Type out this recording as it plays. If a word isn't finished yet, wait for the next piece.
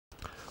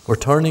We're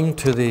turning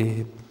to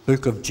the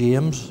book of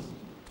James.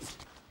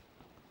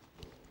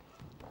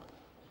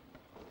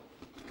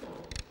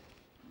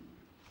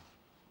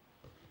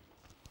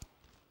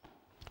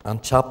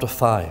 And chapter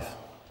 5.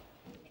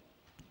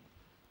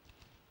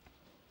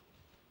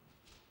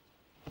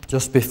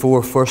 Just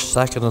before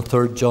 1st, 2nd and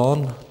 3rd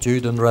John,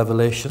 Jude and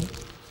Revelation,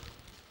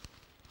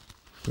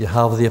 you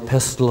have the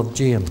epistle of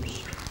James.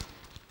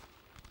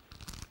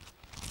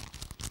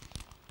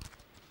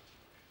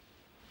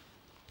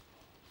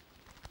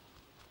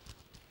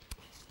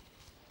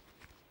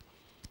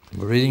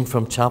 We're reading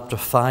from chapter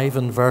 5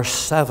 and verse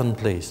 7,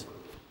 please.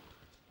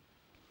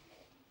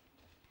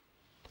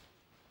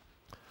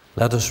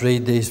 Let us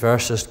read these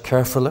verses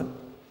carefully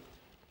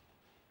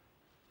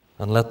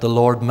and let the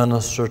Lord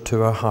minister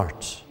to our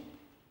hearts.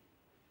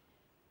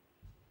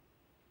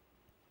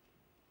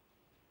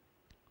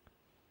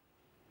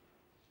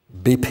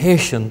 Be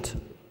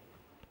patient,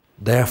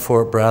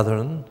 therefore,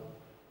 brethren,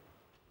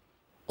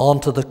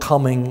 unto the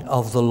coming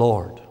of the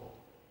Lord.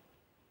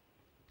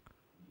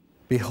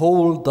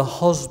 Behold, the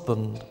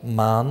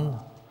husbandman,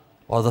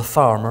 or the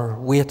farmer,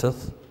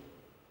 waiteth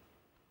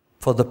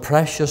for the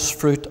precious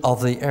fruit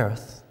of the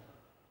earth,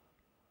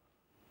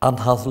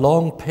 and hath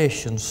long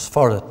patience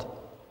for it,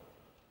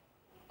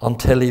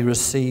 until he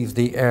receive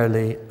the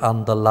early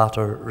and the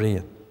latter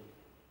rain.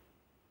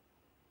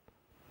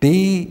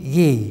 Be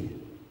ye,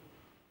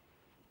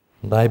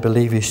 and I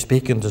believe he's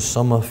speaking to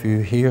some of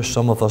you here,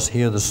 some of us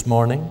here this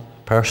morning,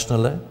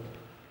 personally,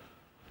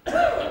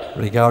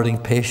 regarding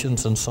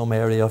patience in some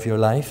area of your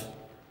life.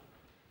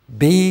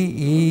 Be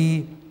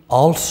ye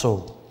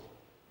also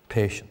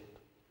patient.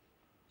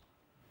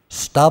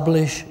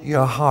 Establish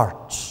your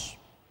hearts,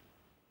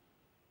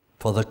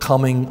 for the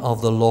coming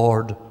of the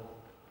Lord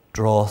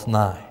draweth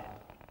nigh.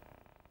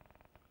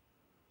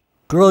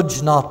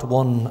 Grudge not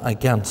one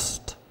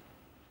against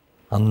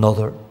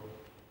another.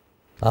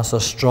 That's a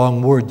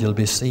strong word you'll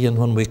be seeing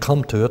when we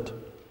come to it.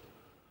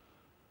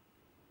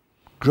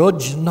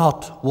 Grudge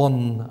not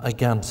one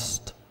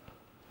against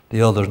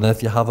the other. And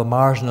if you have a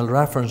marginal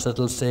reference,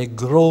 it'll say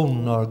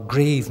groan or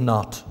grieve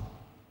not.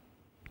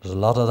 There's a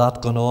lot of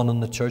that going on in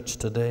the church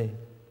today.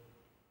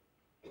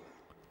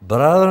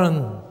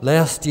 Brethren,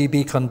 lest ye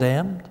be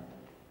condemned,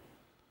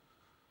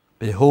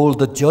 behold,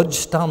 the judge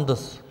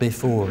standeth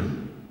before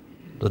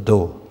the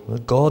door.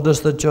 God is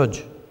the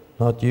judge,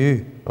 not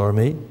you or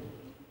me.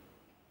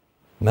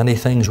 Many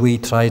things we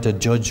try to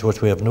judge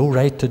which we have no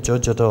right to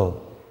judge at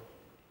all.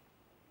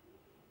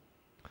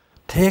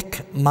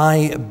 Take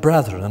my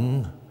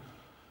brethren,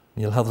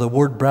 you'll have the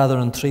word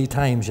brethren 3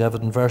 times. You have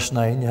it in verse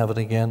 9, you have it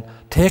again.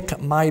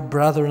 Take my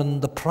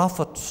brethren, the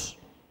prophets,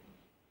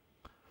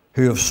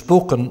 who have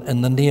spoken in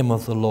the name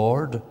of the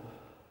Lord,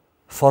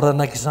 for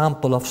an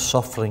example of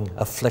suffering,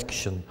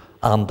 affliction,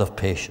 and of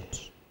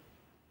patience.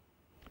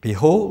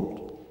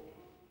 Behold,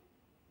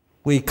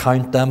 we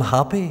count them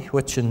happy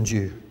which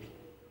endure.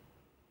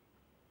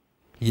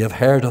 Ye have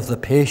heard of the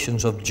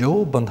patience of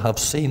Job, and have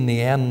seen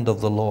the end of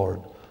the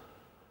Lord,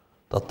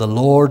 that the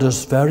Lord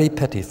is very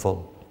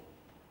pitiful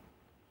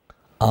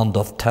and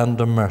of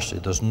tender mercy.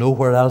 There's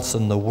nowhere else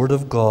in the Word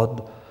of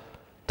God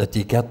that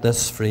you get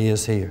this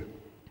phrase here.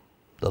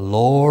 The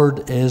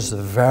Lord is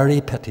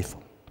very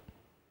pitiful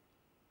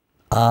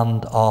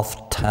and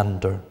of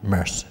tender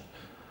mercy.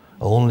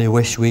 I only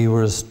wish we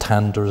were as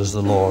tender as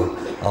the Lord.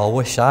 I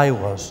wish I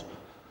was.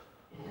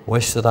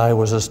 Wish that I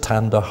was as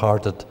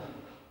tender-hearted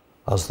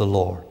as the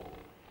Lord.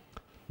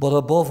 But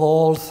above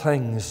all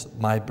things,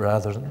 my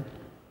brethren,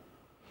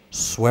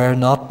 swear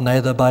not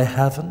neither by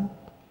heaven,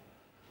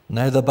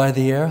 neither by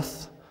the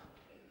earth,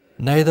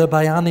 neither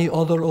by any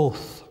other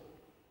oath,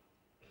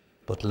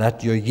 but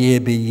let your yea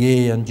be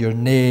yea, and your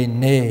nay,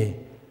 nay,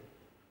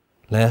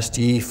 lest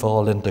ye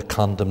fall into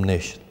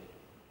condemnation.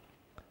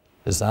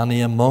 Is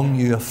any among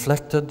you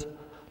afflicted?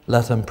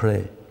 Let him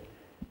pray.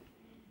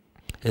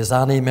 Is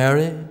any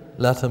merry?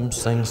 Let him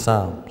sing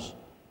psalms.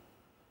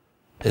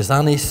 Is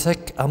any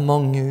sick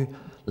among you?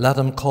 Let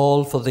him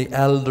call for the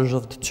elders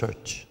of the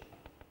church,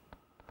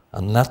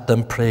 and let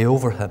them pray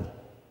over him,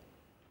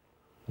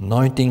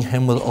 anointing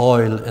him with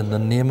oil in the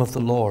name of the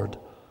Lord.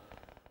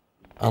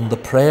 And the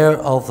prayer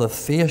of the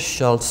faith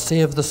shall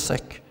save the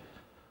sick,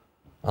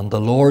 and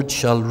the Lord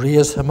shall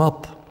raise him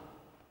up.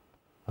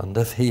 And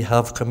if he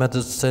have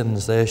committed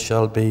sins, they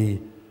shall be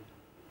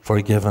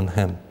forgiven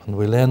him. And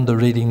we'll end the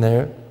reading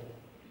there.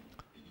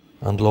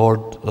 And the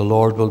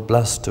Lord will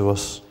bless to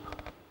us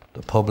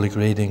the public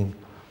reading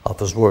of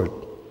his word.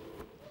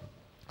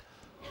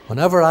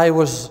 Whenever I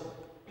was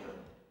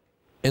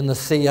in the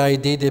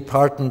CID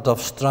department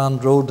of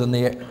Strand Road in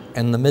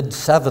the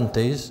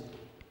mid-70s,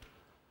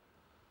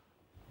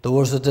 there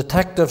was a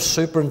detective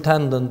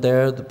superintendent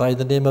there by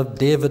the name of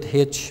David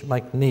H.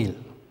 McNeil.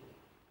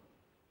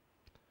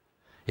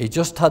 He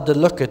just had to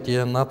look at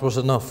you, and that was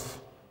enough.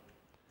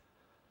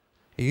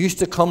 He used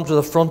to come to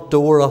the front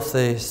door of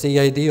the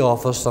CID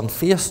office, and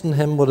facing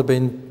him would have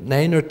been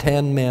 9 or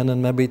 10 men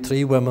and maybe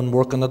 3 women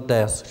working at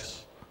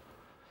desks.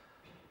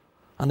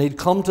 And he'd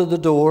come to the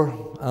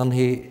door, and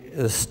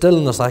the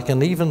stillness, I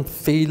can even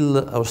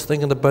feel, I was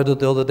thinking about it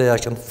the other day, I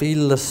can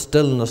feel the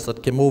stillness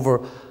that came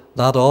over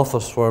that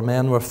office where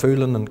men were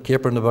fooling and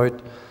capering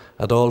about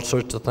at all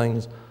sorts of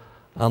things.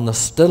 And the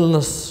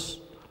stillness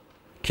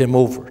came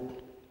over it.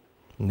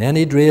 And then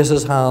he'd raise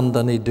his hand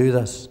and he'd do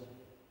this.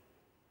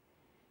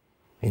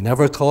 He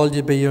never called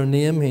you by your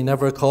name. He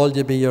never called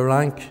you by your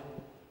rank.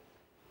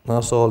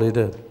 That's all he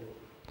did.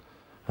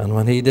 And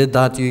when he did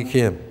that, you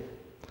came.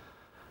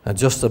 And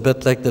just a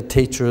bit like the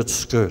teacher at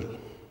school.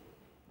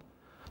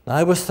 Now,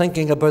 I was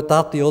thinking about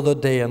that the other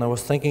day, and I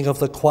was thinking of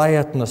the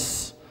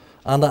quietness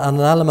and an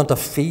element of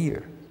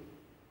fear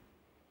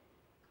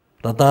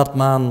that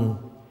man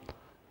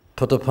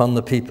put upon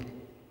the people.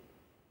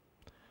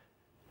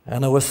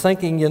 And I was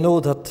thinking,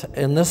 that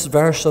in this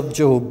verse of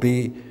Job,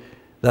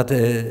 that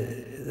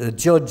the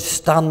judge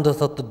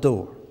standeth at the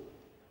door.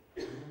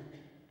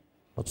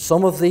 But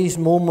some of these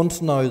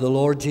moments now, the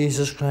Lord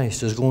Jesus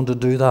Christ is going to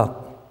do that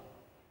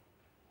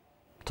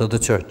to the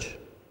church.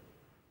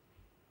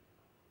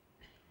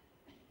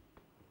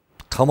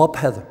 Come up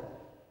hither.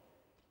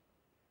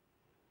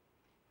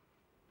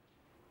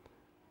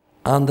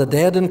 And the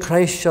dead in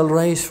Christ shall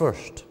rise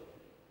first.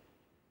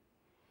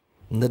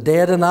 And the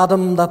dead in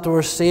Adam that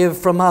were saved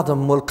from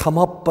Adam will come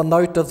up and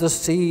out of the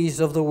seas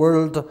of the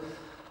world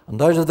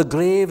and out of the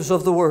graves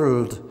of the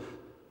world,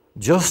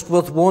 just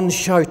with one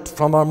shout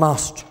from our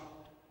Master.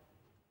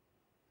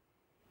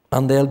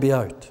 And they'll be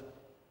out.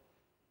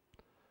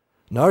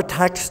 And our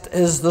text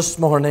is this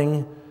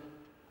morning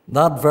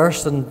that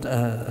verse in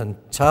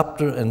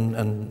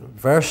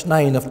verse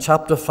 9 of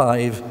chapter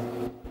 5.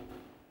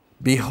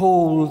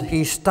 Behold,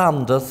 he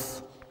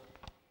standeth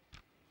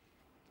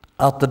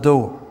at the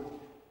door.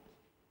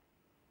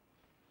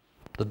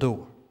 The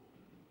door.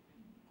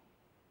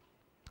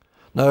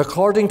 Now,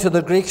 according to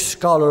the Greek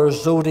scholar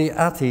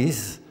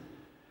Zodiates,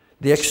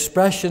 the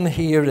expression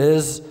here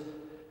is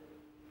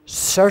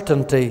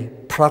certainty,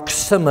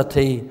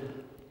 proximity,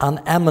 and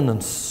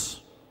eminence.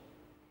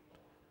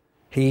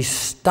 He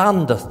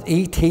standeth,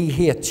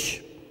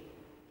 E-T-H,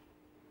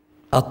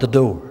 at the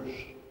doors.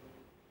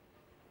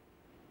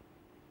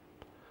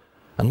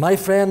 And my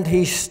friend,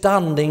 he's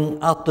standing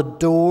at the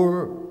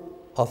door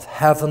of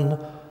heaven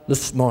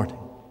this morning.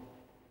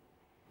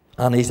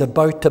 And he's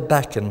about to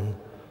beckon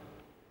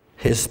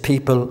his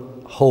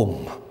people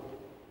home,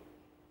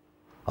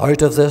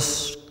 out of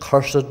this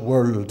cursed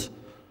world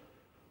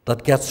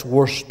that gets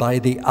worse by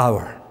the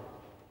hour.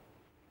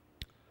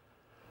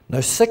 Now,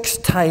 6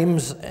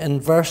 times in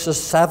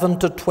verses 7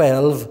 to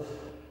 12,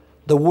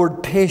 the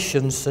word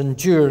patience,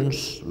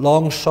 endurance,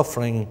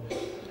 long-suffering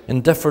in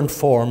different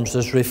forms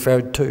is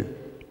referred to.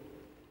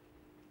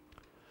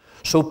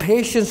 So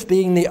patience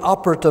being the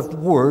operative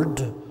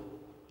word,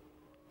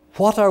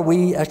 what are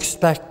we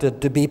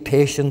expected to be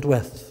patient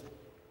with?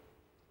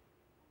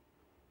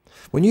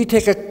 When you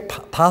take a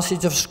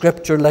passage of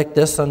Scripture like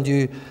this and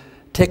you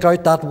take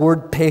out that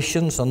word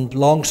patience and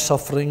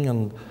long-suffering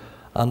and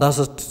as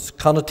it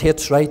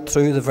connotates right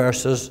through the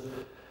verses,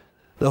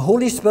 the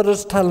Holy Spirit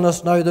is telling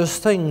us now there's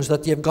things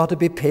that you've got to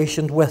be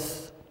patient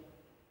with.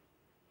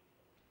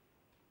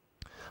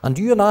 And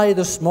you and I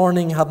this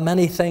morning have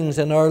many things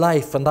in our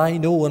life, and I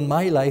know in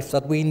my life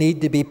that we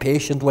need to be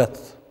patient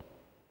with.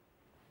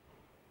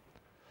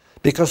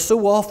 Because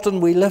so often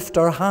we lift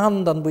our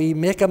hand and we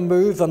make a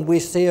move and we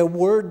say a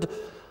word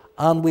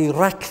and we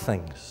wreck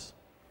things.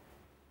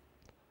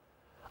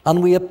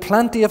 And we have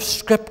plenty of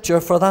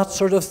Scripture for that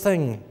sort of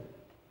thing.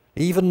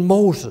 Even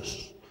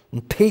Moses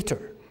and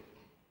Peter.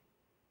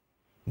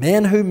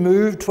 Men who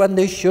moved when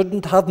they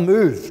shouldn't have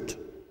moved.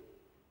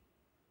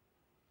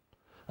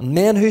 And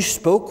men who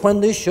spoke when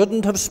they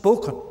shouldn't have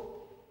spoken.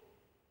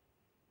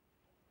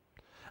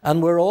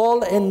 And we're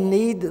all in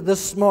need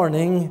this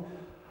morning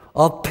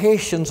of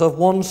patience of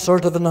one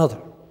sort of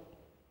another.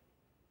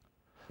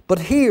 But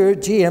here,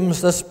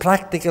 James, this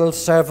practical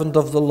servant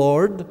of the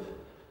Lord,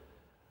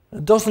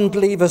 doesn't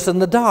leave us in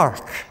the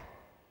dark.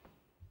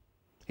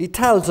 He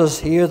tells us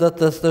here that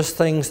there's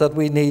things that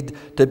we need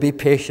to be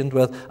patient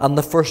with, and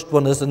the first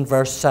one is in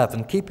verse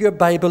 7. Keep your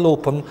Bible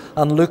open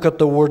and look at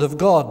the Word of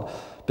God,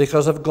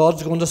 because if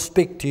God's going to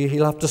speak to you,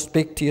 He'll have to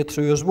speak to you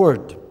through His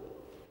Word.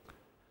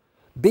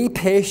 Be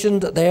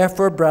patient,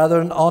 therefore,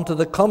 brethren, unto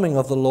the coming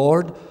of the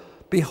Lord.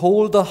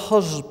 Behold, the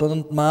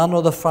husbandman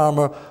or the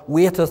farmer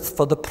waiteth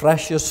for the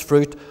precious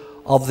fruit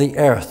of the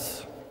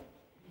earth.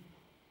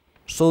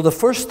 So the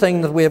first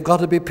thing that we have got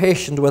to be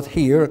patient with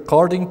here,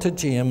 according to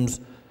James,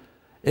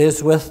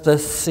 is with the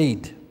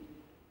seed.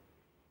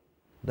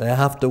 We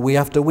have to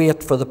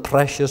wait for the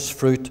precious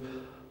fruit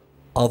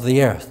of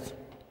the earth.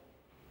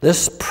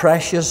 This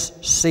precious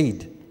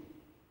seed.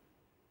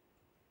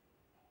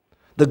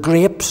 The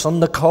grapes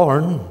and the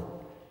corn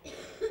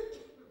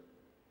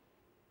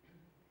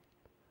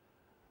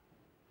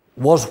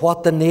was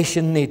what the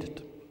nation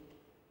needed.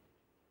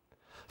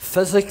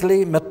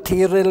 Physically,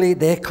 materially,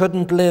 they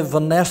couldn't live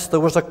unless there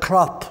was a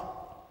crop.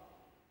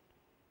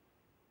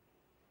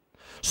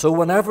 So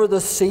whenever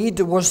the seed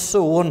was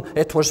sown,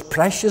 it was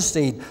precious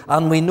seed.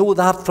 And we know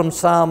that from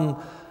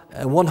Psalm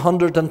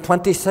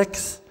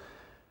 126.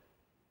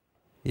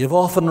 You've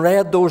often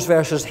read those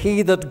verses.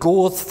 He that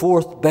goeth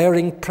forth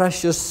bearing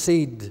precious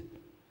seed.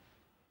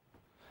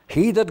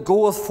 He that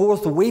goeth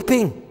forth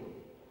weeping,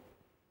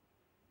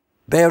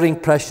 bearing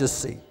precious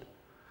seed.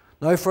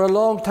 Now, for a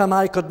long time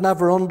I could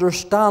never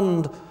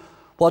understand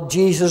what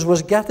Jesus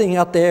was getting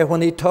at there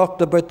when he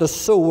talked about the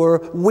sower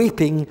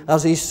weeping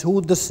as he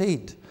sowed the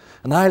seed.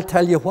 And I'll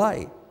tell you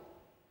why.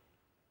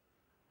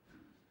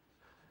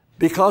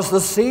 Because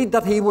the seed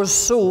that he was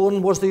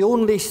sown was the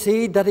only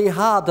seed that he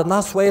had, and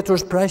that's why it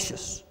was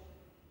precious.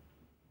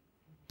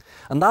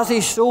 And as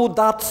he sowed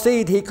that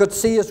seed, he could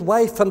see his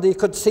wife, and he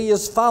could see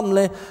his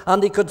family,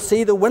 and he could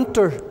see the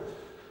winter,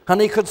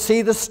 and he could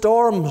see the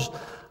storms.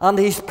 And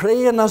he's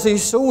praying as he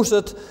sows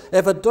it,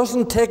 if it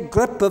doesn't take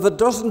grip, if it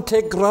doesn't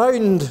take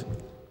ground,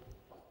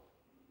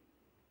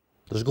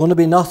 there's going to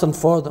be nothing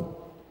for them.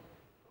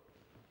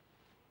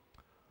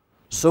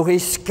 So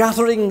he's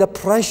scattering the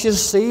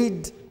precious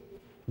seed,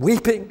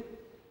 weeping.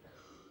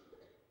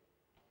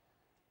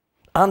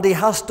 And he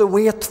has to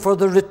wait for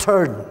the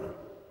return.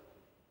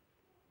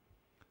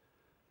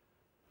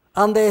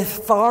 And the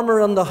farmer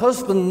and the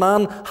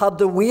husbandman had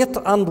to wait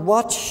and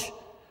watch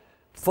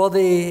for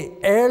the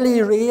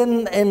early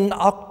rain in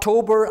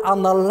October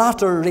and the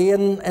latter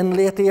rain in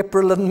late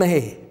April and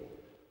May.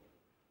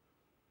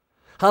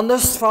 And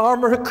this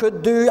farmer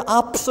could do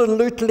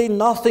absolutely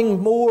nothing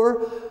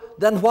more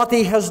than what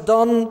he has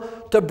done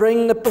to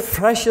bring the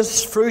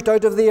precious fruit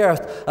out of the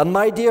earth. And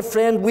my dear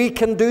friend, we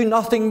can do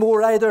nothing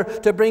more either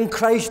to bring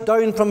Christ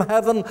down from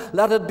heaven,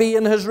 let it be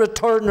in his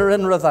return or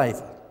in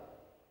revival.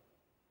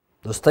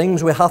 There's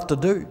things we have to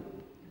do.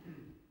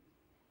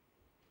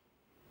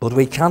 But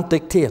we can't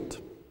dictate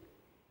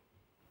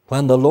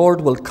when the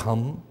Lord will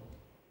come,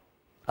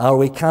 or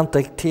we can't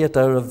dictate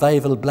a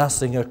revival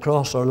blessing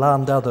across our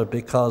land either,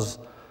 because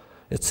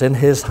it's in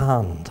his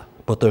hand.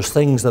 But there's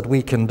things that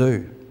we can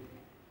do.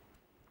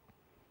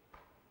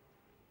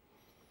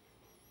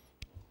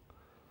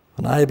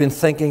 And I've been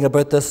thinking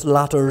about this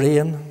latter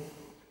rain.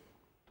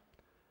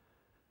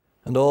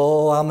 And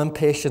oh, I'm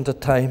impatient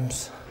at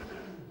times.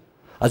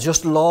 I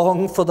just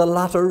long for the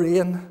latter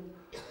rain.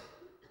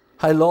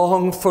 I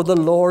long for the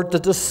Lord to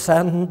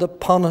descend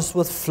upon us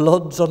with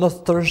floods on a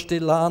thirsty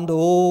land.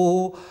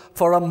 Oh,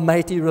 for a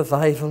mighty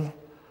revival.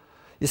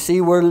 You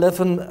see, we're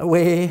living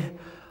way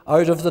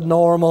out of the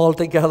norm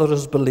altogether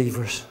as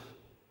believers.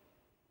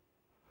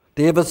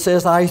 David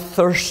says, I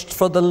thirst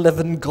for the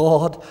living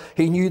God.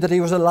 He knew that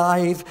he was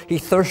alive. He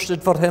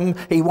thirsted for him.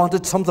 He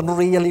wanted something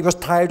real. He was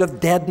tired of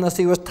deadness.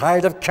 He was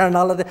tired of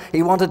carnality.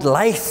 He wanted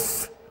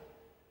life.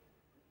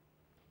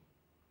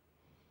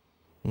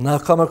 And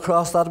I've come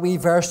across that wee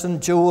verse in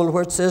Joel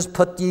where it says,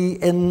 put ye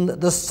in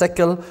the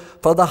sickle,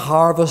 for the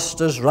harvest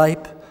is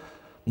ripe.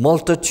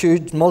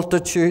 Multitudes,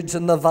 multitudes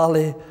in the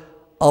valley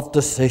of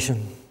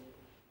decision.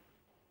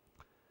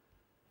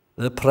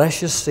 The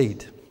precious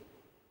seed.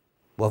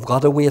 We've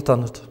got to wait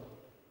on it.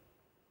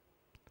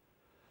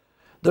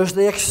 There's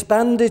the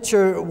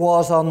expenditure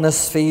was on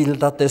this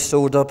field that they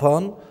sowed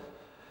upon.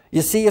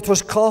 You see, it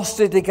was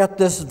costly to get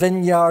this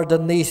vineyard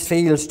and these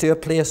fields to a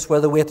place where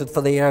they waited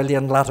for the early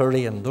and latter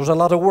rain. There was a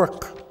lot of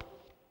work.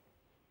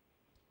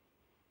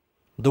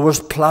 There was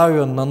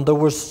ploughing, and there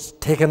was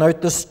taking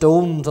out the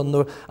stones,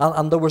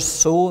 and there was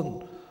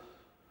sowing,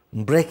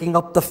 and breaking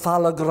up the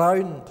fallow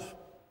ground,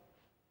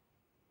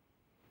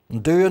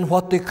 and doing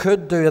what they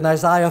could do. In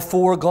Isaiah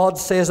 4, God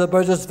says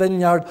about his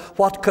vineyard,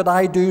 what could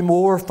I do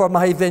more for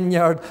my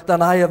vineyard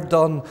than I have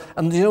done?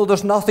 And you know,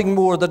 there's nothing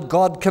more that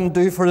God can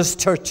do for his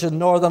church in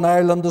Northern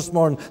Ireland this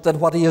morning than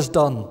what he has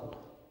done.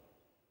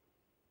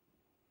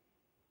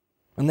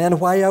 And then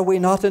why are we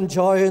not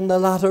enjoying the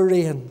latter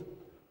rain?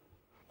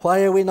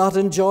 Why are we not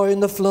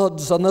enjoying the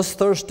floods on this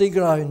thirsty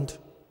ground?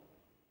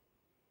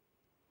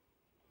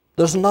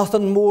 There's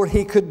nothing more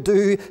he could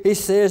do, he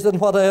says, than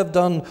what I have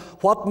done.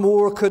 What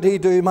more could he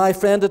do? My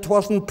friend, it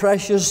wasn't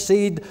precious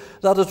seed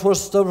that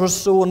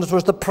was sown. It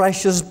was the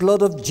precious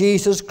blood of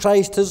Jesus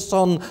Christ, his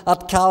Son,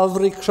 at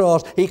Calvary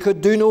Cross. He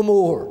could do no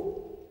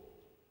more.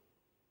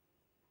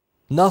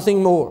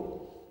 Nothing more.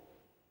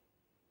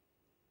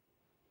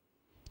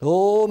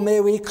 Oh, may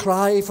we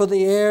cry for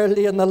the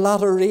early and the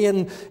latter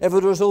rain, if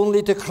it was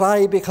only to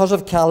cry because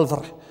of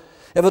Calvary.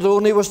 If it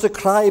only was to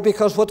cry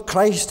because what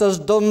Christ has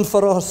done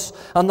for us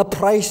and the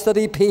price that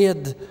he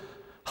paid.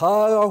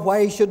 How or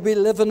why should we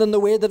live in the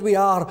way that we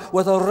are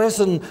with a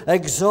risen,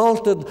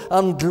 exalted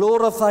and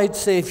glorified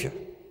Saviour?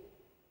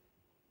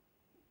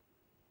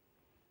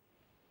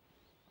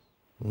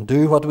 And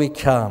do what we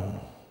can,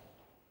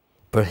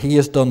 for he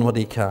has done what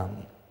he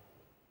can.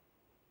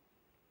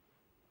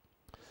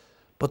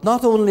 But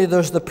not only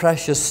there's the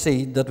precious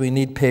seed that we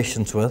need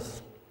patience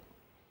with,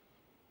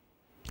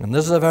 and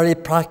this is a very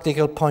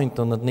practical point,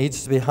 and it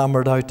needs to be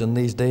hammered out in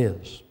these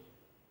days.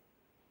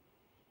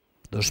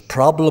 There's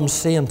problem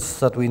saints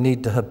that we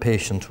need to have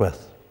patience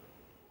with.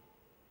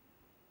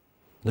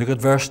 Look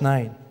at verse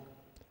 9.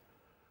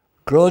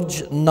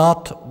 Grudge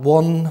not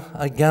one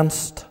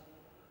against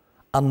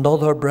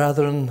another,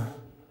 brethren.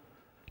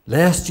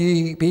 Lest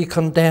ye be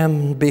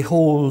condemned,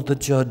 behold, the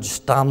judge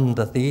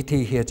standeth,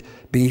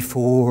 ETH,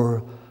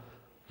 before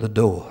the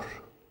door.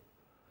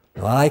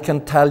 Now, I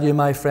can tell you,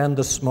 my friend,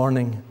 this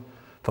morning,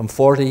 from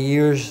 40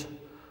 years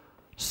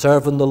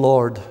serving the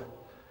Lord,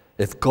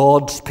 if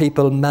God's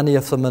people, many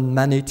of them in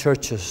many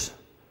churches,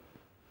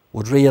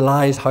 would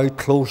realize how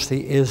close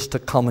He is to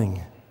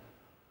coming,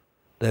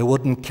 they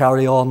wouldn't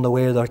carry on the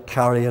way they're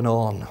carrying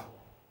on.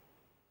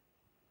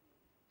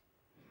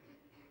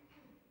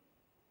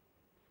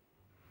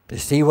 You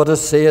see what it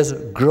says?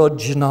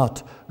 Grudge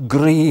not,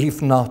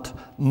 grieve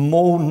not,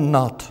 moan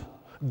not,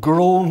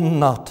 groan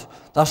not.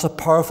 That's a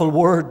powerful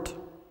word.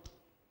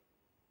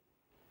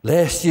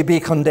 Lest ye be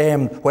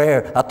condemned.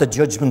 Where? At the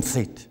judgment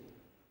seat.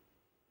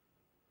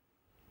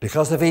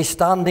 Because if He's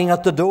standing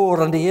at the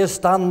door, and He is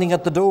standing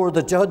at the door,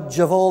 the judge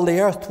of all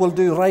the earth will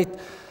do right.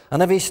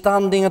 And if He's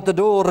standing at the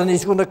door and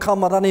He's going to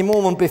come at any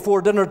moment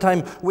before dinner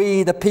time,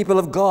 we, the people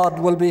of God,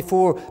 will be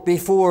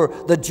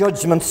before the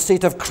judgment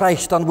seat of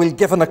Christ, and we'll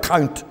give an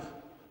account.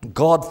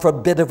 God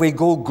forbid if we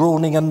go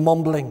groaning and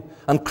mumbling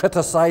and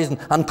criticizing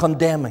and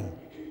condemning.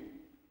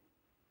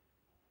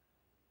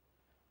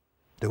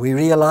 Do we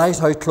realize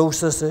how close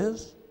this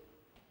is?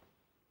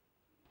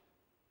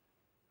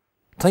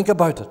 Think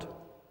about it.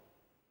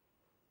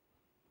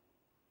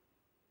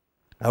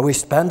 Are we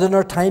spending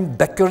our time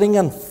bickering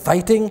and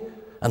fighting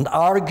and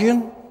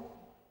arguing?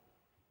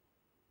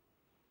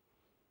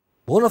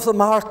 One of the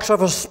marks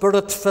of a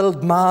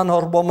Spirit-filled man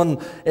or woman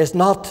is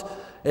not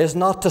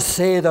to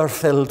say they're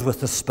filled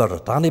with the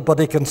Spirit.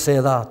 Anybody can say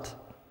that.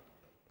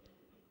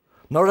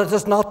 Nor it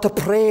is not to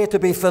pray to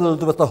be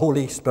filled with the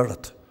Holy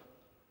Spirit.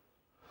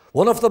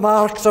 One of the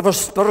marks of a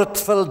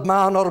Spirit-filled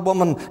man or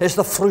woman is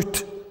the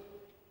fruit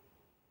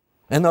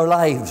in their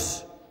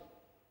lives.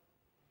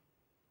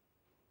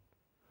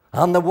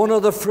 And one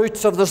of the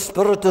fruits of the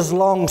Spirit is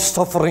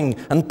long-suffering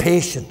and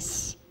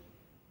patience.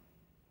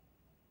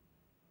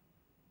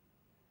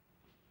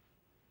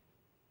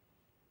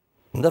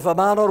 And if a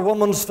man or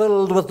woman's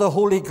filled with the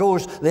Holy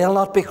Ghost, they'll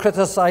not be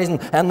criticizing,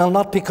 and they'll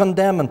not be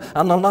condemning,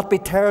 and they'll not be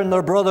tearing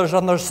their brothers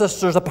and their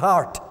sisters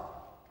apart.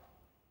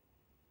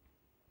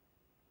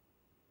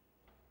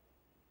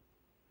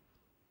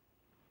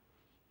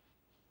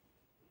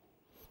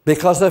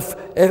 Because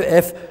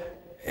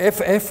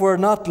if we're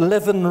not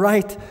living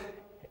right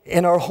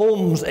in our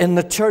homes, in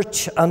the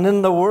church, and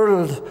in the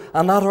world,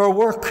 and at our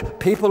work,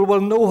 people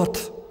will know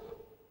it.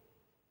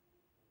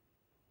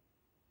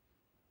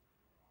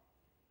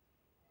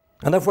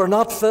 And if we're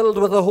not filled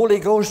with the Holy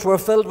Ghost, we're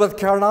filled with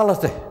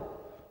carnality.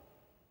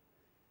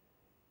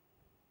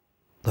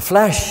 The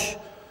flesh.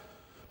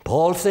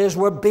 Paul says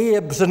we're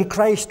babes in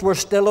Christ, we're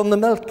still on the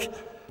milk.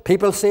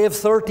 People saved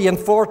 30 and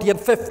 40 and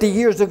 50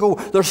 years ago,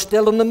 they're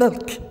still on the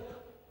milk.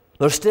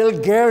 They're still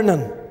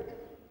gurning.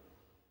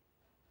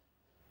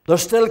 They're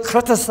still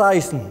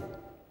criticizing.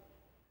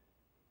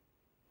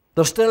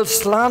 They're still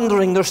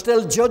slandering. They're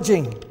still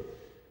judging.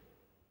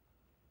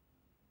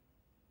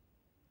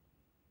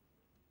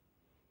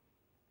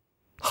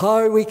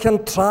 How we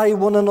can try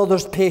one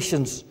another's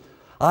patience.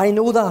 I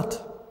know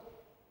that.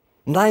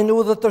 And I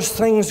know that there's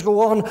things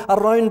go on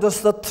around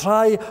us that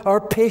try our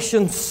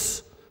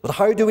patience. But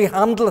how do we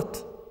handle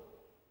it?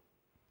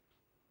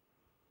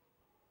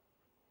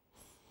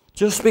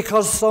 Just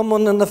because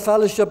someone in the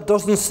fellowship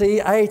doesn't see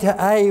eye to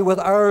eye with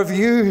our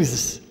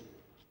views,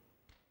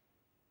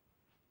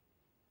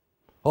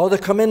 or they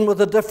come in with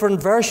a different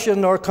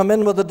version, or come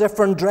in with a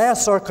different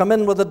dress, or come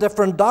in with a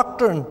different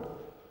doctrine,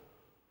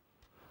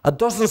 it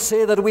doesn't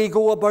say that we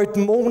go about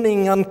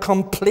moaning and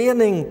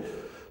complaining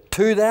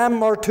to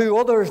them or to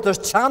others. There's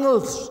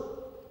channels.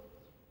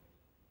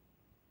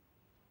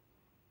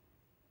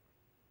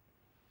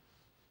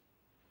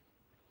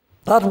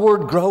 That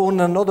word groan,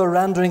 another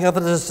rendering of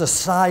it is to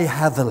sigh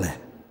heavily.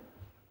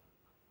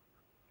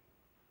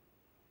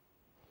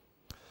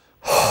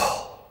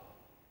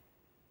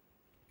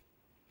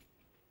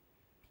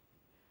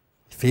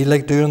 Feel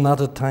like doing that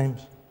at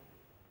times?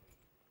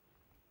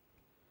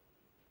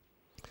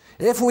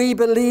 If we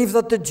believe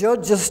that the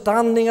judge is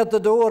standing at the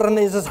door and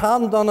he has his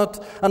hand on it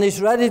and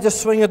he's ready to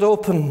swing it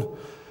open,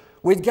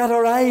 we'd get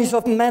our eyes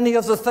off many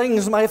of the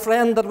things, my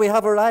friend, that we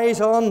have our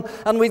eyes on,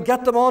 and we'd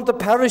get them on to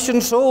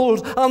perishing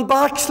souls and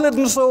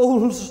backslidden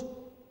souls.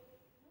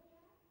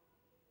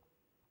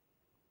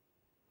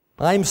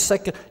 I'm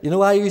sick. You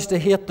know, I used to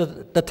hate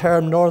the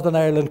term Northern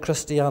Ireland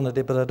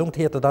Christianity, but I don't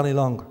hate it any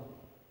longer.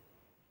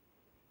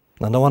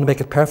 And I want to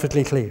make it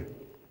perfectly clear.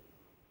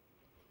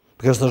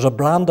 Because there's a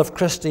brand of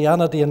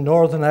Christianity in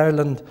Northern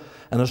Ireland,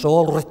 and it's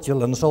all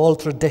ritual and it's all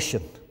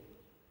tradition.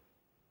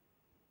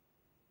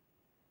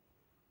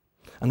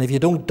 And if you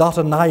don't dot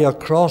an I or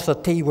cross a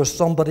T with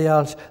somebody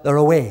else, they're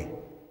away.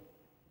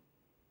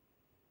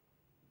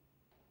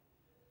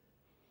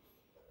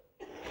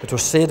 It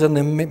was said in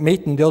the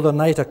meeting the other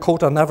night, a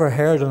quote I never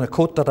heard and a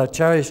quote that I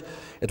cherish.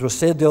 It was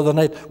said the other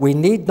night, we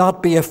need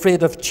not be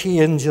afraid of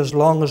change as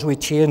long as we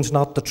change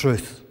not the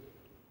truth.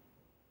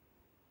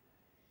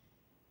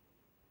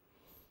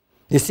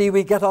 You see,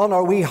 we get on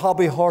our wee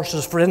hobby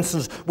horses, for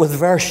instance, with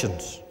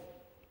versions.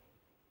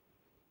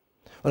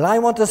 Well, I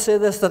want to say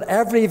this, that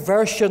every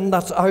version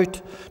that's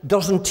out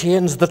doesn't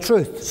change the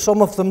truth.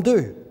 Some of them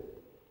do.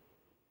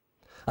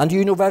 And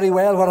you know very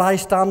well where I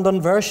stand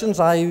on versions.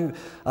 I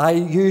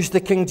use the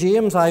King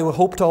James. I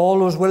hope to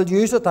always will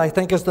use it. I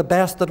think it's the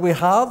best that we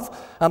have.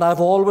 And I've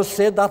always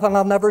said that, and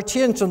I've never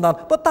changed on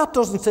that. But that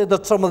doesn't say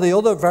that some of the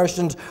other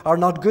versions are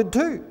not good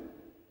too.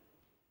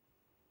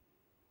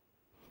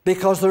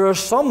 Because there are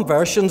some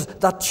versions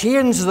that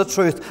change the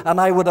truth,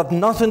 and I would have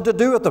nothing to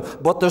do with them.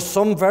 But there's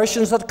some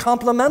versions that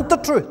complement the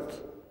truth.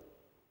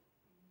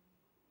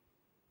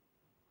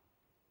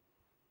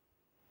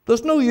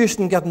 There's no use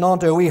in getting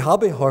onto a wee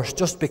hobby horse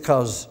just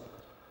because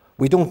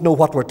we don't know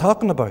what we're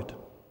talking about.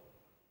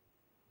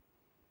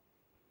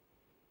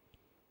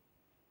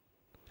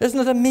 Isn't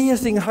it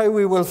amazing how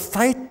we will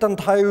fight and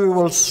how we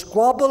will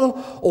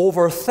squabble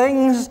over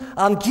things,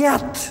 and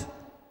yet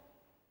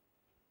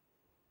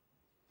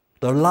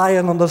they're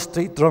lying on the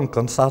street drunk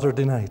on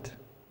Saturday night.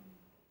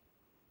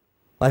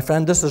 My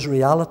friend, this is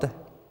reality.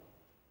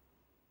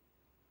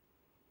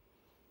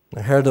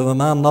 I heard of a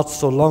man not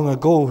so long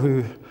ago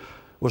who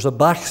was a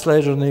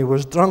backslider and he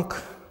was drunk.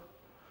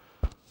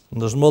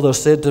 And his mother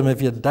said to him,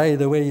 if you die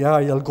the way you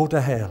are, you'll go to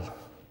hell.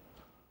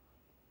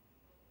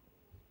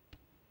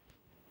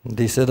 And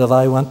he said, if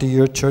I went to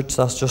your church,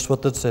 that's just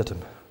what they'd say to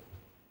him.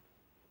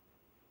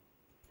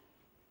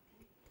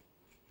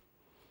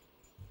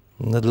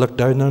 And they'd look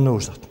down their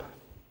nose at him.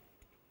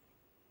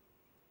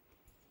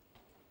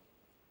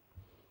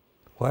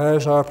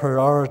 Where's our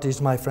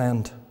priorities, my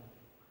friend?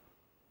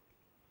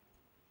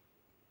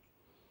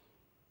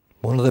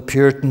 One of the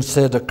Puritans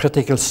said, a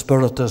critical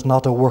spirit is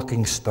not a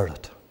working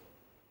spirit.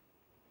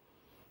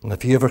 And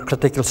if you have a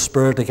critical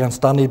spirit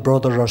against any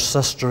brother or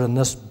sister in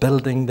this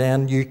building,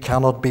 then you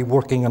cannot be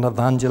working and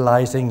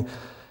evangelizing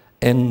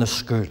in the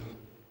school.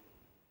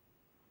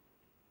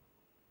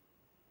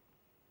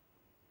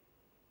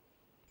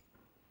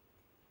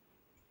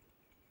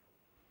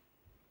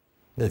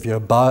 If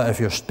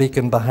you're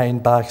speaking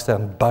behind backs,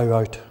 then bow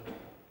out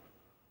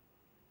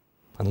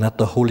and let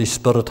the Holy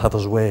Spirit have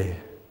his way,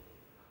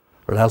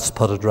 or else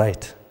put it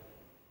right.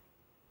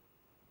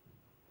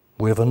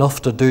 We have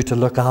enough to do to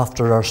look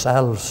after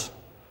ourselves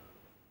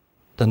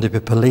than to be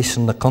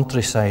policing the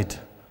countryside.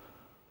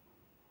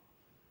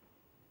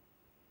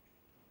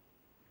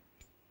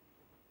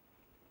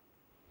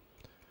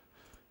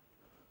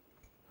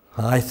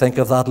 I think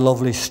of that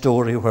lovely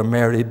story where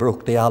Mary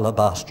broke the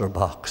alabaster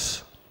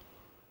box.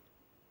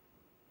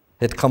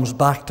 It comes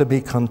back to me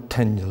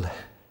continually.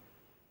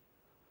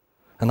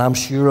 And I'm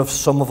sure if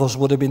some of us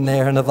would have been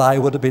there, and if I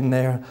would have been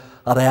there,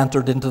 I'd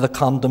entered into the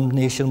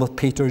condemnation with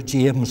Peter,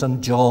 James,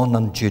 and John,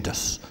 and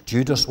Judas.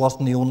 Judas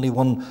wasn't the only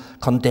one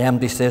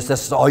condemned. He says,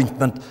 this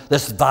ointment,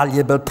 this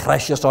valuable,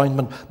 precious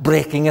ointment,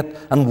 breaking it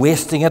and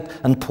wasting it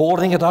and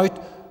pouring it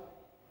out.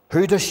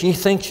 Who does she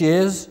think she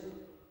is?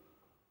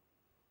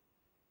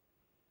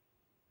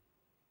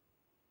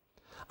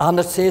 And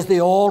it says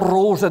they all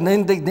rose in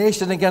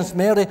indignation against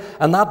Mary,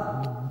 and that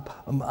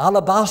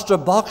alabaster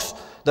box,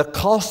 the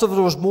cost of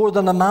it was more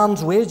than a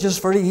man's wages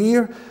for a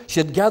year. She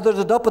had gathered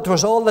it up. It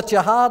was all that she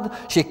had.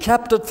 She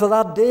kept it for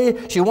that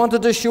day. She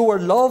wanted to show her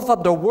love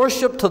and her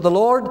worship to the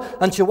Lord,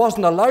 and she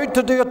wasn't allowed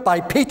to do it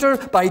by Peter,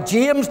 by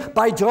James,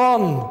 by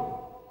John.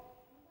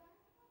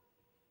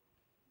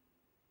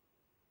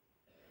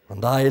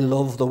 And I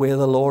love the way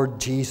the Lord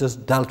Jesus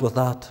dealt with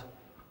that.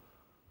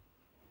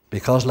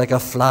 Because like a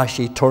flash,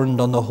 he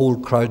turned on the whole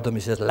crowd and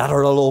he said, let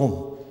her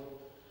alone.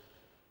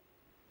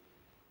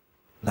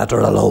 Let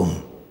her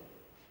alone.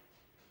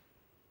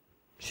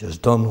 She has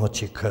done what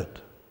she could.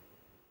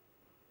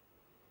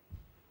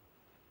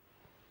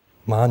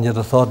 Man, you'd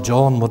have thought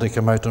John would have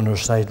come out on her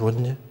side,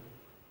 wouldn't you?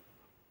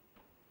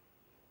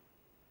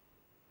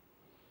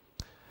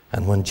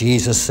 And when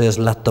Jesus says,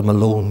 let them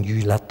alone,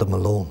 you let them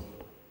alone.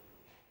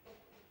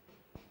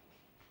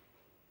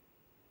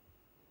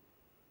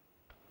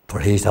 For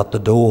he's at the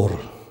door,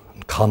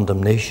 and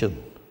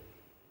condemnation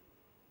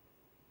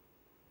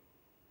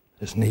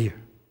is near.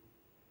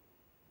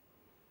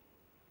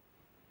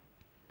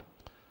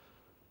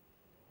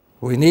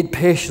 We need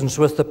patience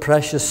with the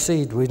precious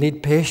seed. We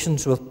need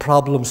patience with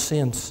problem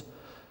saints.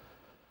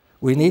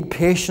 We need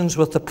patience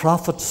with the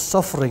prophets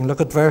suffering.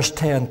 Look at verse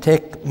 10.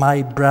 Take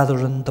my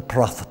brethren, the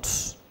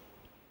prophets,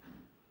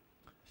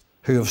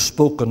 who have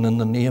spoken in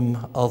the name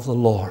of the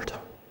Lord.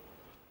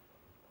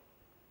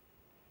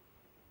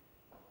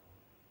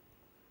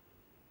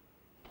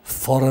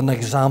 For an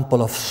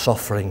example of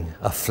suffering,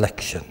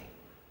 affliction,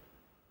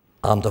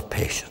 and of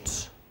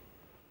patience.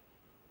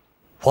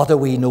 What do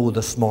we know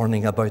this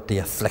morning about the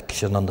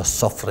affliction and the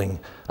suffering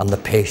and the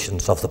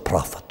patience of the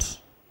prophets?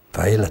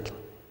 Very little.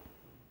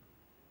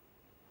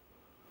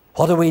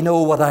 What do we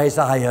know what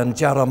Isaiah and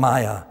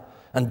Jeremiah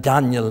and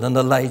Daniel and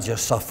Elijah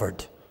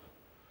suffered?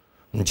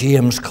 And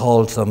James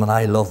calls them, and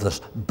I love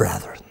this,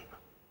 brethren.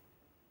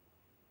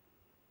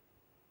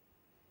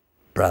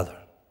 Brethren.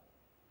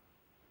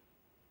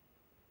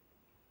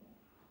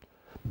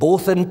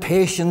 Both in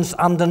patience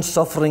and in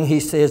suffering, he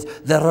says,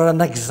 they are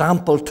an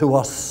example to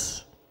us.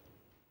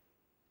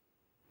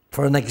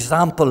 for an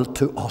example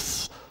to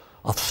us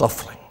of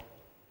suffering.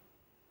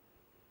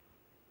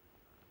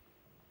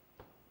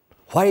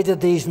 Why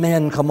did these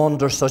men come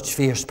under such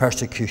fierce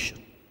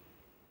persecution?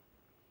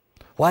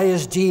 Why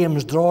is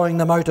James drawing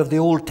them out of the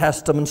Old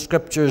Testament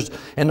scriptures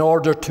in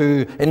order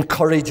to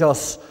encourage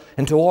us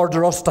and to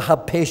order us to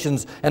have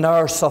patience in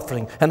our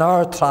suffering, in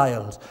our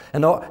trials,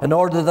 in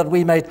order that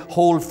we might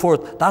hold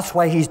forth? That's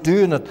why he's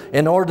doing it,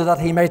 in order that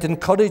he might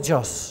encourage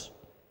us.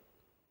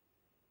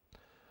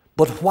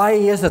 But why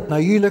is it? Now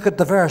you look at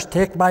the verse,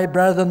 take my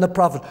brethren the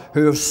prophet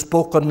who have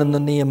spoken in the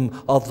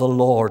name of the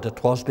Lord.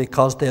 It was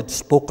because they had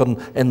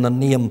spoken in the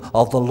name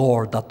of the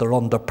Lord that they're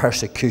under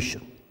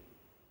persecution.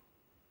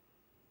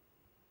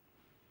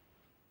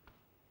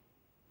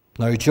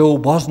 Now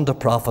Job wasn't a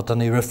prophet,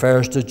 and he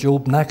refers to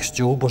Job next.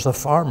 Job was a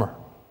farmer.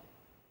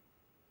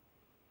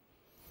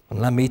 And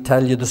let me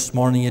tell you this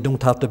morning, you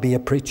don't have to be a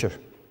preacher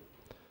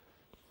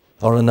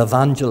or an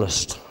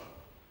evangelist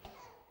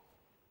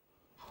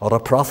or a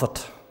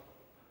prophet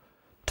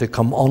to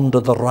come under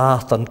the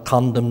wrath and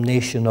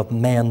condemnation of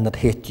men that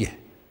hate you.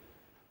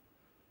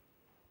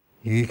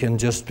 You can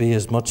just be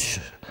as much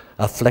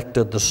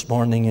afflicted this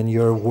morning in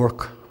your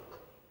work.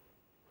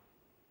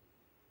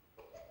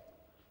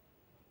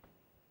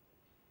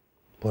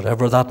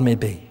 Whatever that may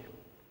be.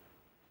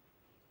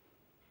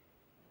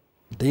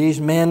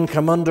 These men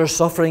come under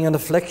suffering and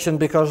affliction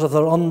because of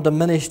their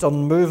undiminished,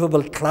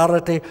 unmovable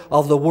clarity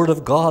of the Word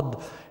of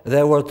God.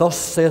 They were, thus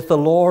saith the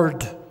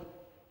Lord.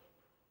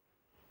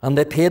 And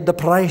they paid the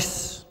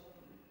price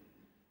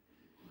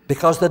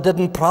because they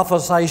didn't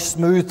prophesy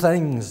smooth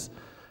things.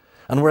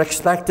 And we're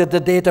expected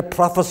today to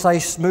prophesy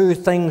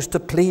smooth things to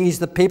please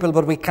the people,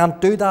 but we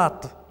can't do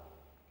that.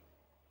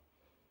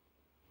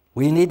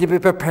 We need to be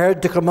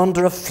prepared to come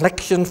under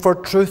affliction for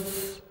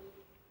truth.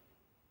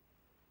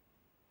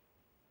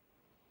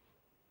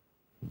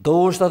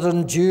 Those that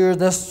endure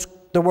this,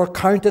 they were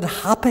counted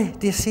happy.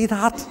 Do you see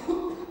that?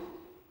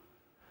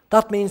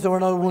 That means they were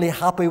not only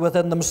happy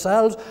within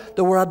themselves,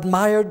 they were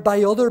admired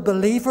by other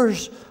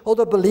believers.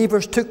 Other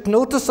believers took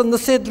notice and they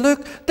said,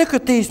 look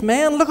at these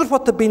men, look at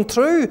what they've been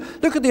through,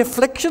 look at the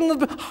affliction.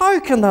 How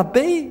can that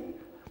be?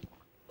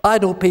 I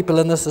know people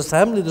in this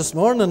assembly this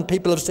morning,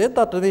 people have said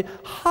that to me.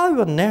 How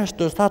on earth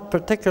does that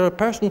particular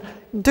person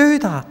do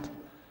that?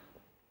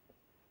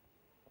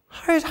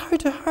 How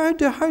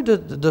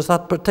does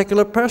that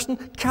particular person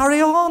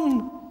carry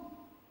on?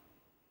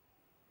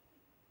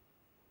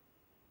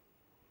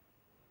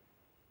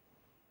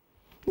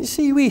 You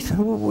see, we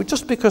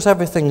just because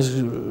everything's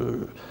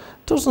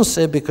doesn't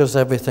say because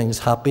everything's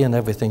happy and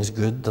everything's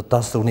good that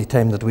that's the only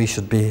time that we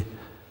should be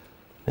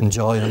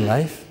enjoying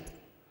life.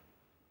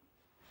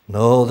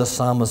 No, the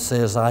psalmist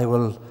says, I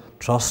will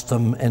trust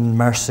him in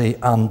mercy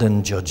and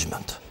in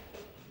judgment.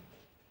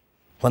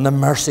 When the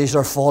mercies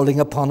are falling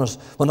upon us,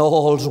 when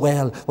all's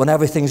well, when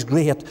everything's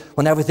great,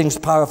 when everything's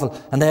powerful,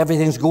 and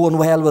everything's going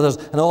well with us,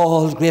 and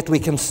all's great, we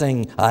can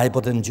sing, aye,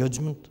 but in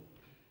judgment.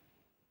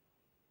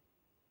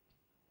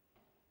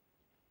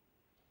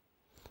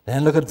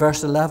 Then look at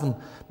verse 11.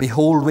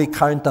 Behold, we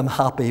count them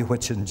happy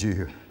which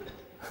endure.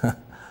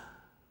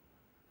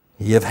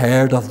 Ye have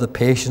heard of the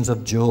patience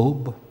of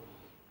Job,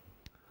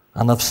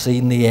 and have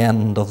seen the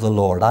end of the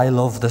Lord. I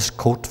love this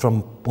quote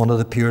from one of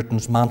the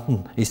Puritans,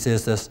 Manton. He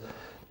says this,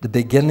 the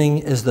beginning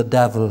is the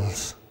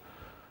devil's,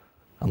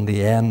 and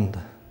the end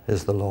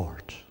is the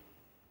Lord's.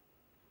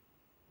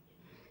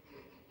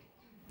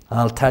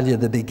 I'll tell you,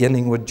 the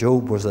beginning with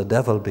Job was the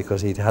devil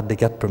because he had to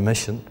get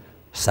permission.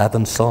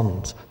 7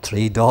 sons,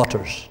 3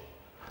 daughters,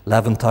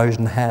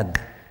 11,000 head.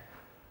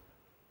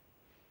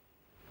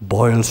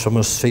 Boils from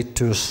his feet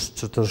to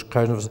his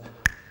crown of his,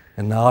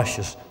 in the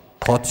ashes.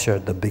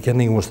 Potsherd, the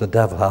beginning was the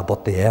devil,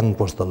 but the end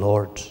was the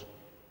Lord's.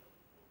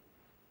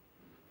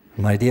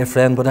 My dear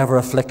friend, whatever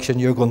affliction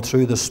you're going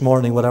through this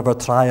morning, whatever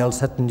trials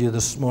hitting you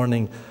this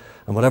morning,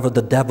 and whatever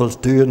the devil's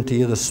doing to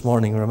you this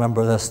morning,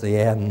 remember this, the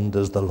end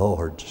is the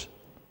Lord's.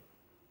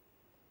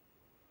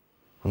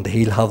 And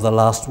he'll have the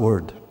last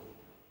word.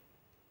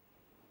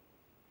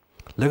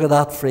 Look at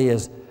that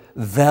phrase,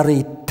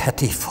 very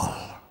pitiful.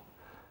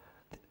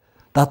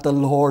 That the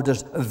Lord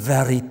is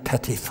very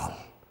pitiful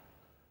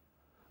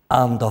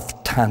and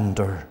of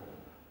tender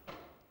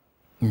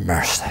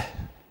mercy.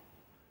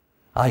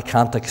 I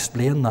can't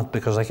explain that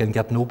because I can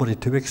get nobody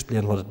to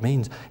explain what it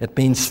means. It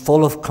means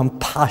full of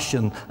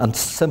compassion and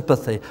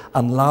sympathy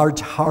and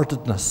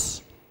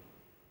large-heartedness.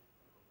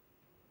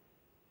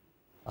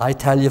 I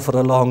tell you, for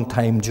a long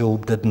time,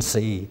 Job didn't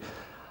see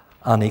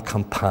any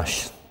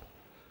compassion,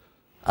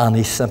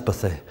 any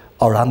sympathy,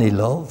 or any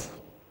love.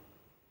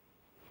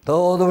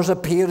 Oh, there was a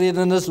period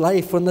in his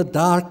life when the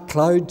dark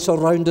cloud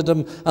surrounded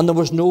him and there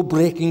was no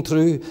breaking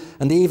through.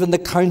 And even the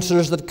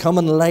counselors that come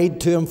and lied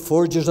to him,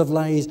 forgers of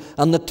lies,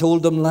 and that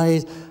told him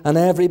lies. And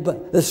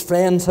his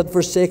friends had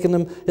forsaken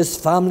him, his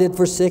family had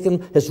forsaken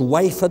him, his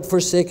wife had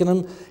forsaken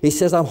him. He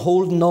says, I'm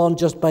holding on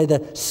just by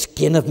the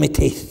skin of my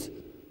teeth.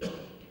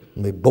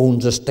 My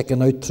bones are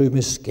sticking out through my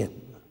skin.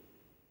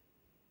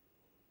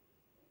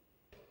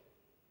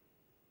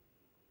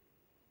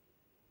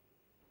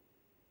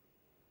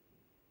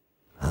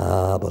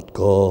 but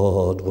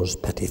God was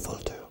pitiful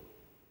to him.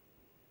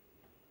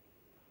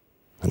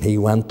 And he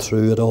went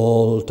through it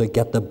all to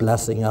get the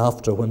blessing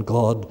after, when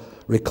God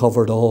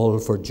recovered all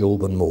for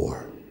Job and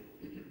more.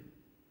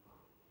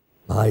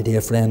 My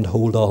dear friend,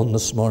 hold on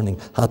this morning.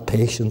 Have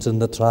patience in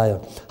the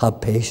trial.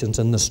 Have patience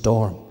in the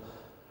storm.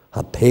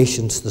 Have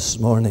patience this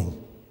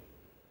morning.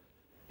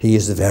 He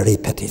is very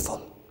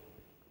pitiful.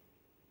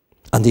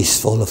 And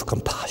he's full of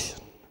compassion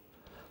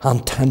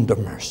and tender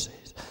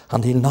mercies.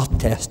 And he'll not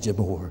test you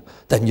more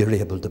than you're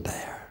able to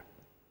bear.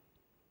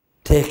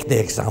 Take the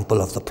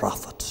example of the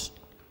prophets.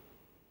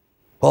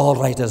 All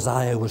right,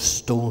 Isaiah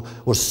was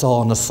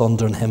sawn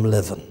asunder and him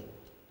living.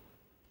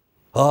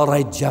 All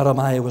right,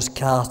 Jeremiah was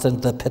cast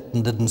into the pit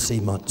and didn't see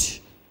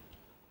much.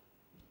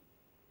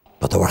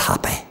 But they were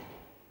happy.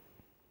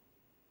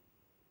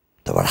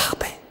 They were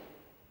happy.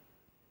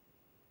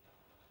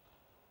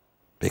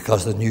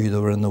 Because they knew they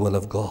were in the will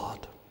of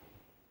God.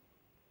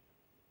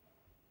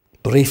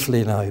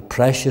 Briefly now,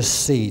 precious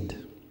seed,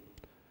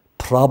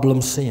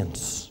 problem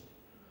saints,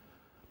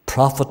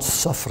 prophets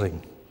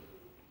suffering.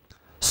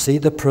 See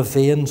the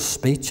profane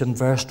speech in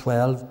verse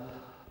 12.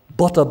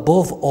 But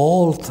above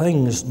all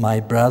things, my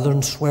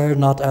brethren, swear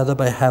not either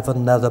by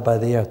heaven, neither by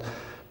the earth.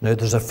 Now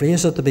there's a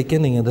phrase at the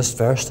beginning of this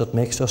verse that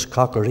makes us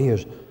cock our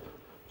ears. Do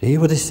you hear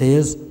what he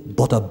says?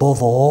 But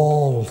above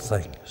all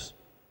things.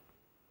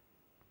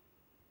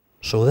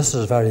 So this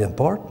is very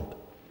important.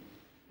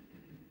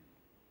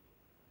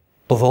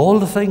 Of all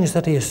the things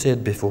that he has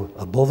said before,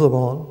 above them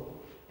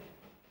all,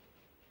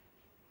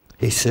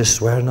 he says,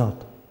 swear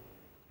not,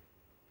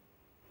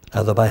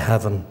 either by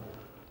heaven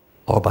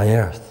or by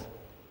earth.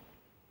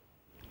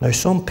 Now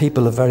some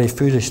people have very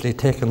foolishly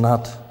taken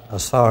that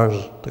as far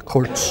as the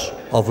courts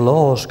of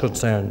law is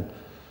concerned.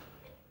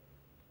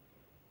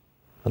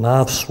 And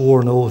I've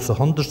sworn oaths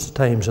hundreds of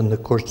times in the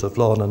courts of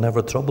law, and it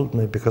never troubled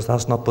me, because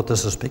that's not what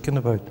this is speaking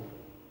about.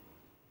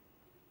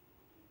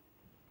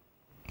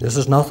 This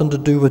has nothing to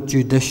do with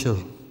judicial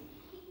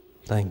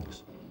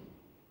things.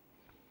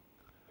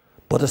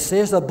 But it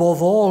says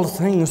above all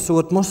things, so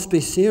it must be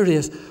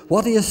serious.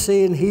 What he is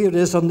saying here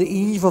is, on the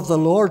eve of the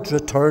Lord's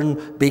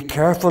return, be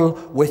careful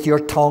with your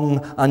tongue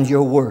and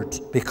your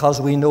words,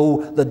 because we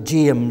know that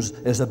James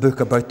is a book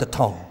about the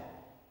tongue.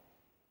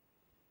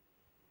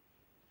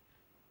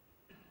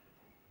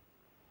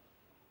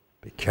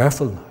 Be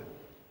careful now.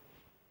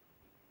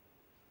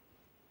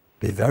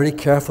 Be very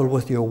careful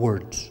with your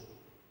words.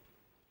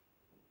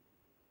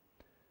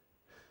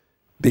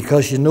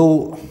 Because you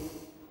know,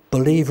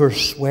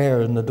 believers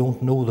swear and they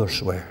don't know they're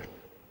swearing.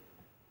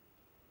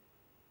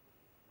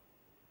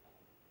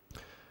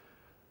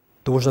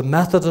 There was a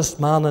Methodist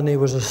man and he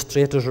was as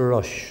straight as a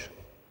rush.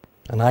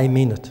 And I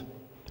mean it.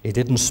 He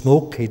didn't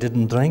smoke, he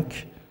didn't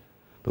drink.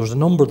 There was a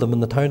number of them in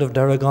the town of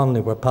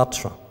Derragonley where Pat's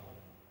from.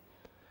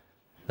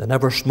 They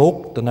never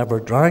smoked, they never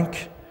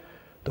drank.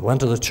 They went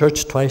to the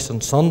church twice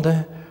on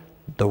Sunday.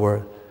 They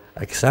were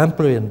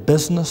exemplary in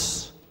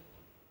business.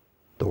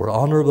 They were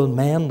honourable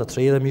men. The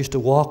three of them used to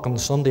walk on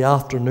Sunday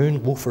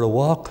afternoon, go for a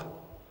walk.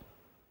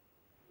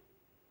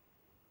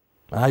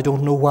 I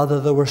don't know whether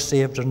they were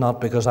saved or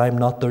not, because I'm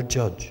not their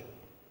judge.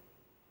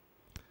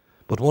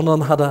 But one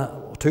of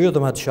them two of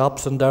them had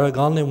shops in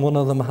Derragonley, and one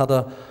of them had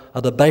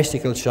a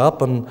bicycle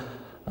shop,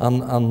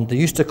 and they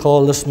used to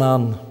call this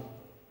man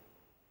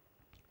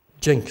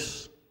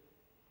Jinx.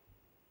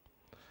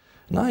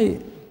 And I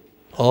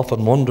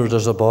often wondered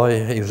as a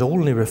boy, he was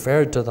only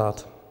referred to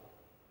that.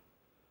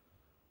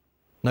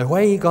 Now,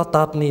 why he got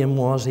that name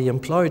was he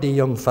employed a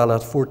young fella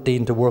at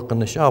 14 to work in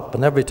the shop,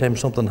 and every time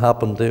something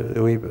happened,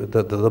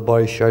 the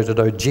boy shouted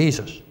out,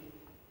 Jesus.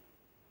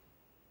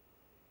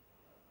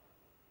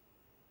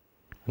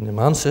 And the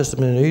man says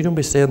to me, you don't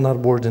be saying that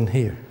word in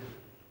here.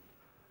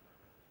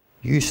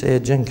 You say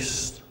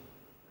Jinx.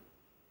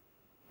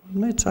 It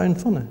might sound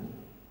funny.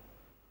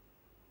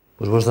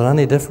 But was there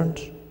any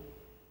difference?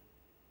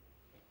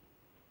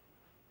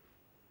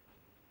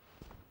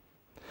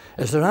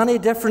 Is there any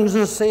difference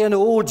in saying,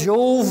 oh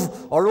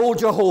Jove, or oh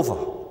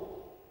Jehovah?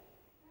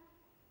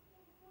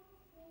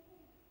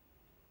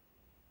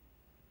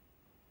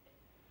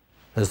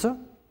 Is there?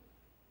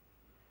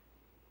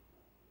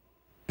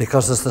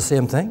 Because it's the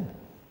same thing.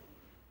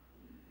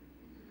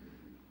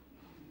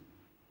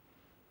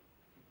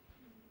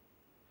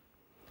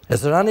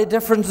 Is there any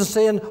difference in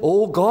saying,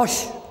 oh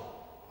gosh,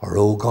 or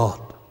oh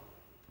God?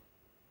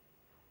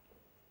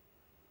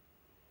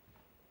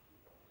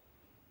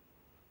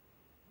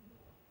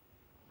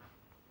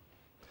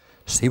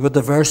 See what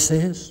the verse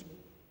says?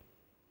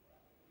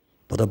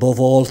 But above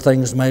all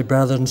things, my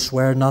brethren,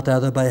 swear not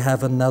either by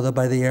heaven, neither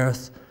by the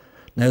earth,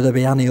 neither by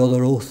any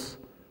other oath.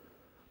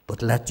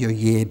 But let your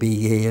yea be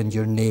yea, and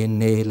your nay,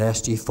 nay,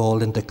 lest ye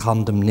fall into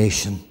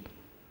condemnation.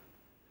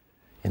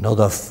 In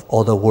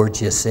other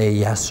words, you say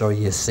yes or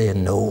you say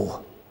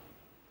no.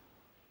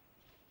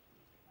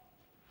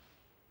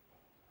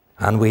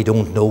 And we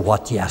don't know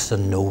what yes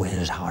and no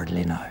is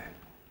hardly now.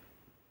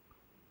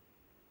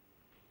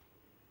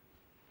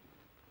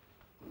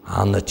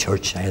 And the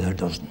church either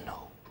doesn't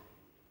know.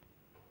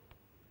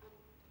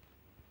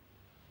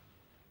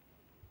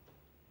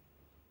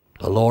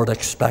 Lord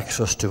expects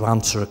us to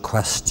answer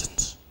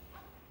questions.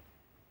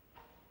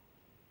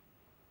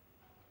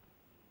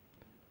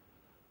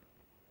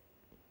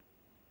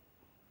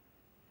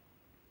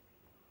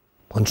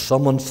 When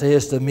someone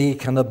says to me,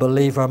 can a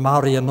believer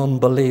marry an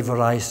unbeliever?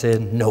 I say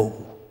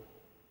no.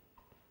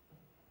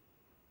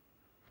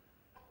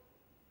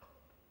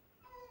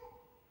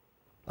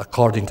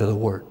 According to the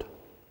Word.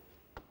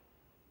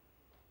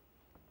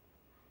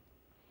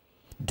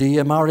 Do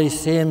you marry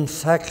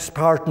same-sex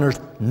partners?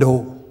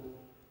 No.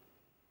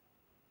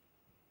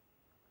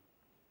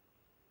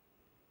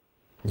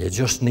 You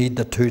just need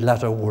the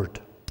two-letter word.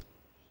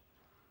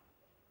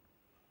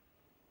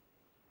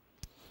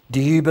 Do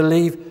you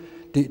believe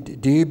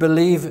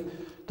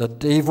that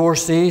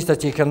divorcees,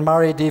 that you can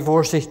marry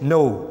divorcees?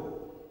 No.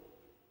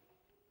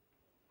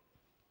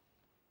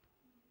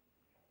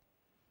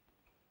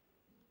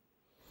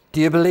 Do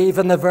you believe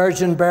in the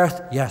virgin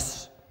birth?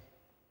 Yes.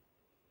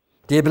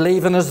 Do you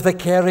believe in his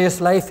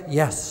vicarious life?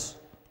 Yes.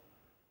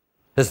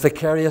 His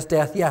vicarious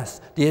death? Yes.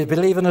 Do you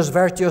believe in his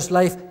virtuous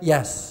life?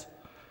 Yes.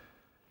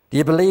 Do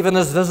you believe in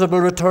his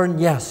visible return?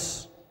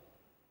 Yes.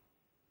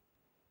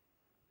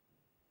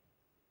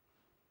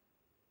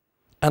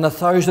 And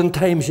 1,000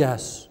 times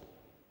yes.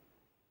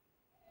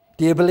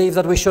 Do you believe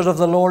that we should have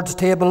the Lord's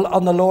table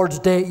on the Lord's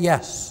day?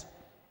 Yes.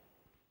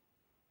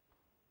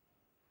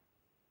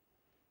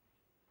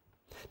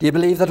 Do you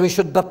believe that we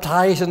should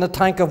baptize in a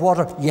tank of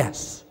water?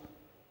 Yes.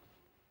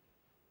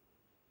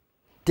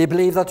 Do you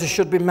believe that there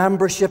should be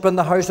membership in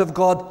the house of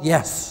God?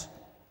 Yes.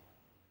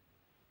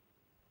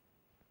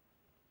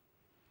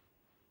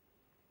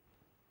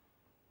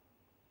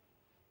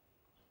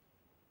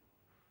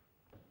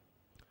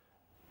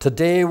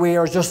 Today we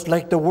are just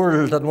like the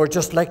world, and we're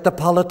just like the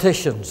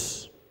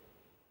politicians.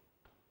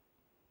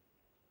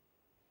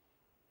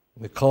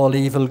 We call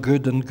evil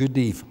good and good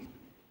evil.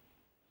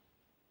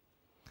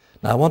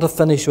 Now I want to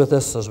finish with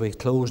this as we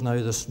close now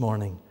this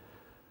morning.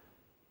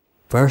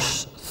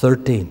 Verse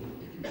 13.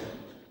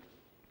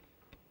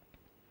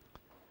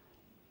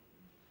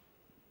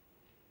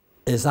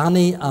 Is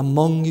any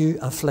among you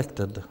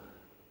afflicted?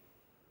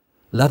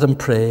 Let him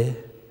pray.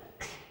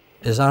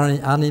 Is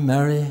any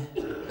merry?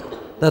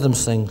 Let him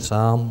sing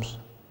psalms.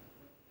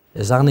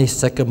 Is any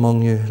sick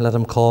among you? Let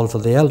him call for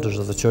the elders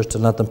of the church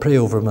and let them pray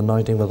over him,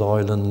 anointing with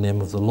oil in the name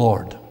of the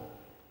Lord.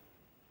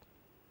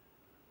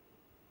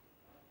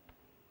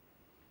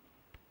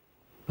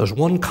 There's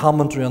one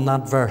commentary on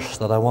that verse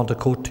that I want to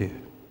quote to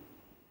you.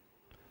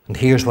 And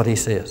here's what he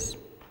says.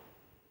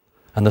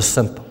 And it's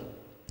simple.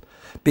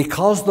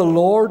 Because the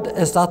Lord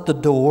is at the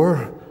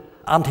door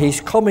and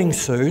he's coming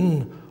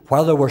soon,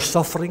 whether we're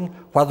suffering,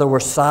 whether we're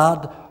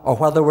sad, or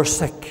whether we're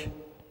sick,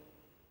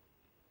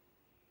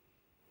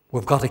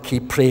 we've got to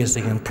keep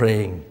praising and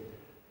praying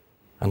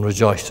and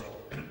rejoicing.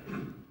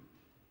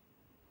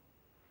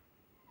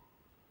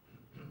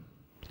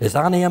 Is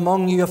any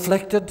among you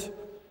afflicted?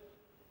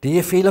 Do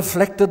you feel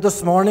afflicted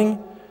this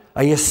morning?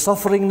 Are you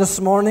suffering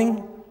this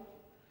morning?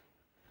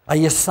 Are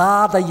you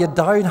sad? Are you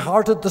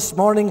downhearted this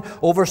morning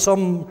over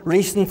some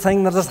recent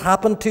thing that has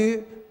happened to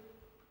you?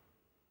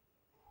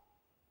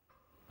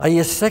 Are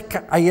you sick?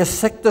 Are you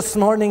sick this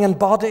morning in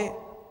body?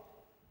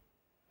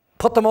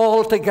 Put them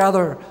all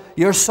together.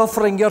 You're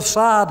suffering, you're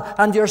sad,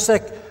 and you're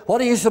sick.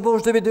 What are you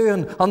supposed to be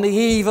doing on the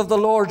eve of the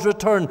Lord's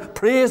return?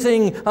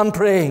 Praising and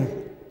praying.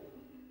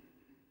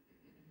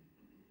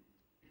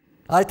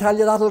 I tell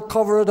you, that'll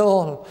cover it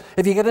all.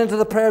 If you get into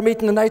the prayer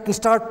meeting tonight and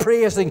start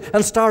praising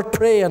and start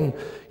praying,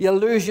 you'll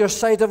lose your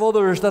sight of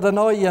others that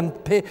annoy you and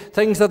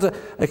things that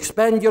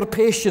expend your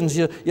patience.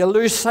 You'll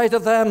lose sight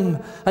of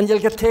them and you'll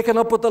get taken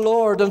up with the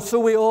Lord, and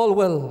so we all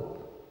will.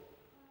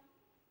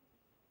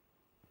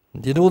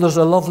 Do you know there's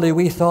a lovely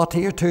wee thought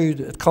here too?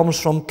 It comes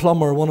from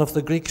Plummer, one of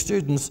the Greek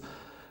students,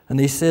 and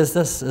he says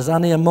this: is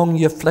any among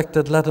you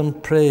afflicted? Let him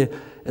pray.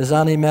 Is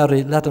any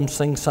merry? Let him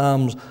sing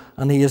psalms.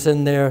 And he is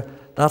in there.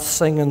 That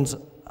singing's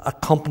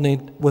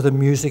accompanied with a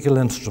musical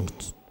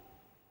instrument.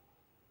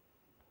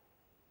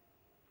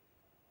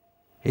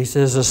 He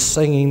says, is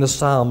singing the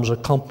psalms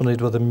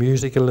accompanied with a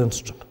musical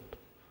instrument.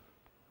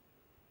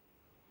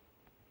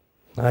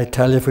 I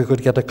tell you, if we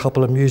could get a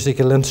couple of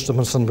musical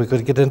instruments and we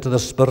could get into the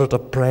spirit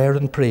of prayer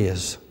and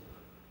praise,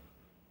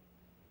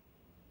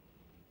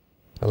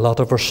 a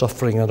lot of our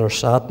suffering and our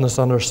sadness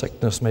and our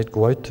sickness might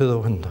go out to the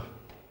window.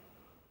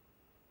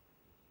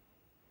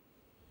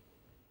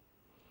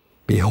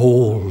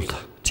 Behold,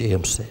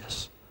 James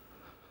says,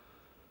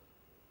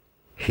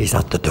 he's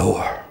at the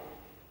door.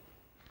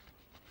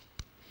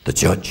 The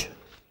judge.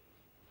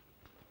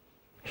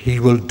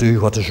 He will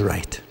do what is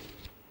right.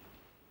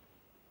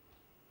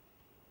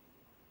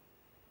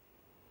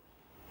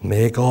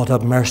 May God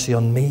have mercy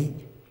on me.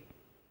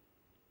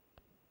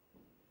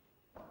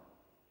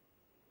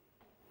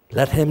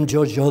 Let him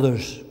judge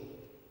others.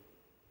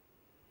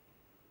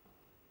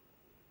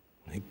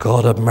 May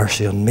God have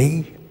mercy on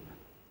me,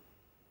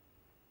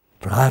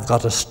 for I've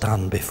got to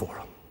stand before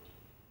him.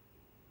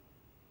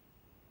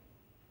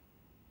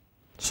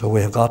 So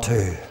we've got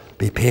to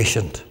be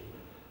patient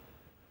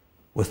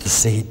with the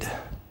seed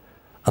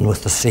and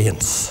with the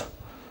saints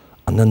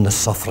and in the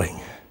suffering,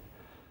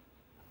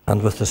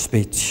 and with the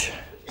speech,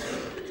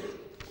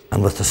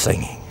 and with the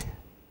singing.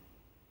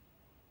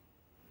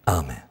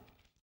 Amen.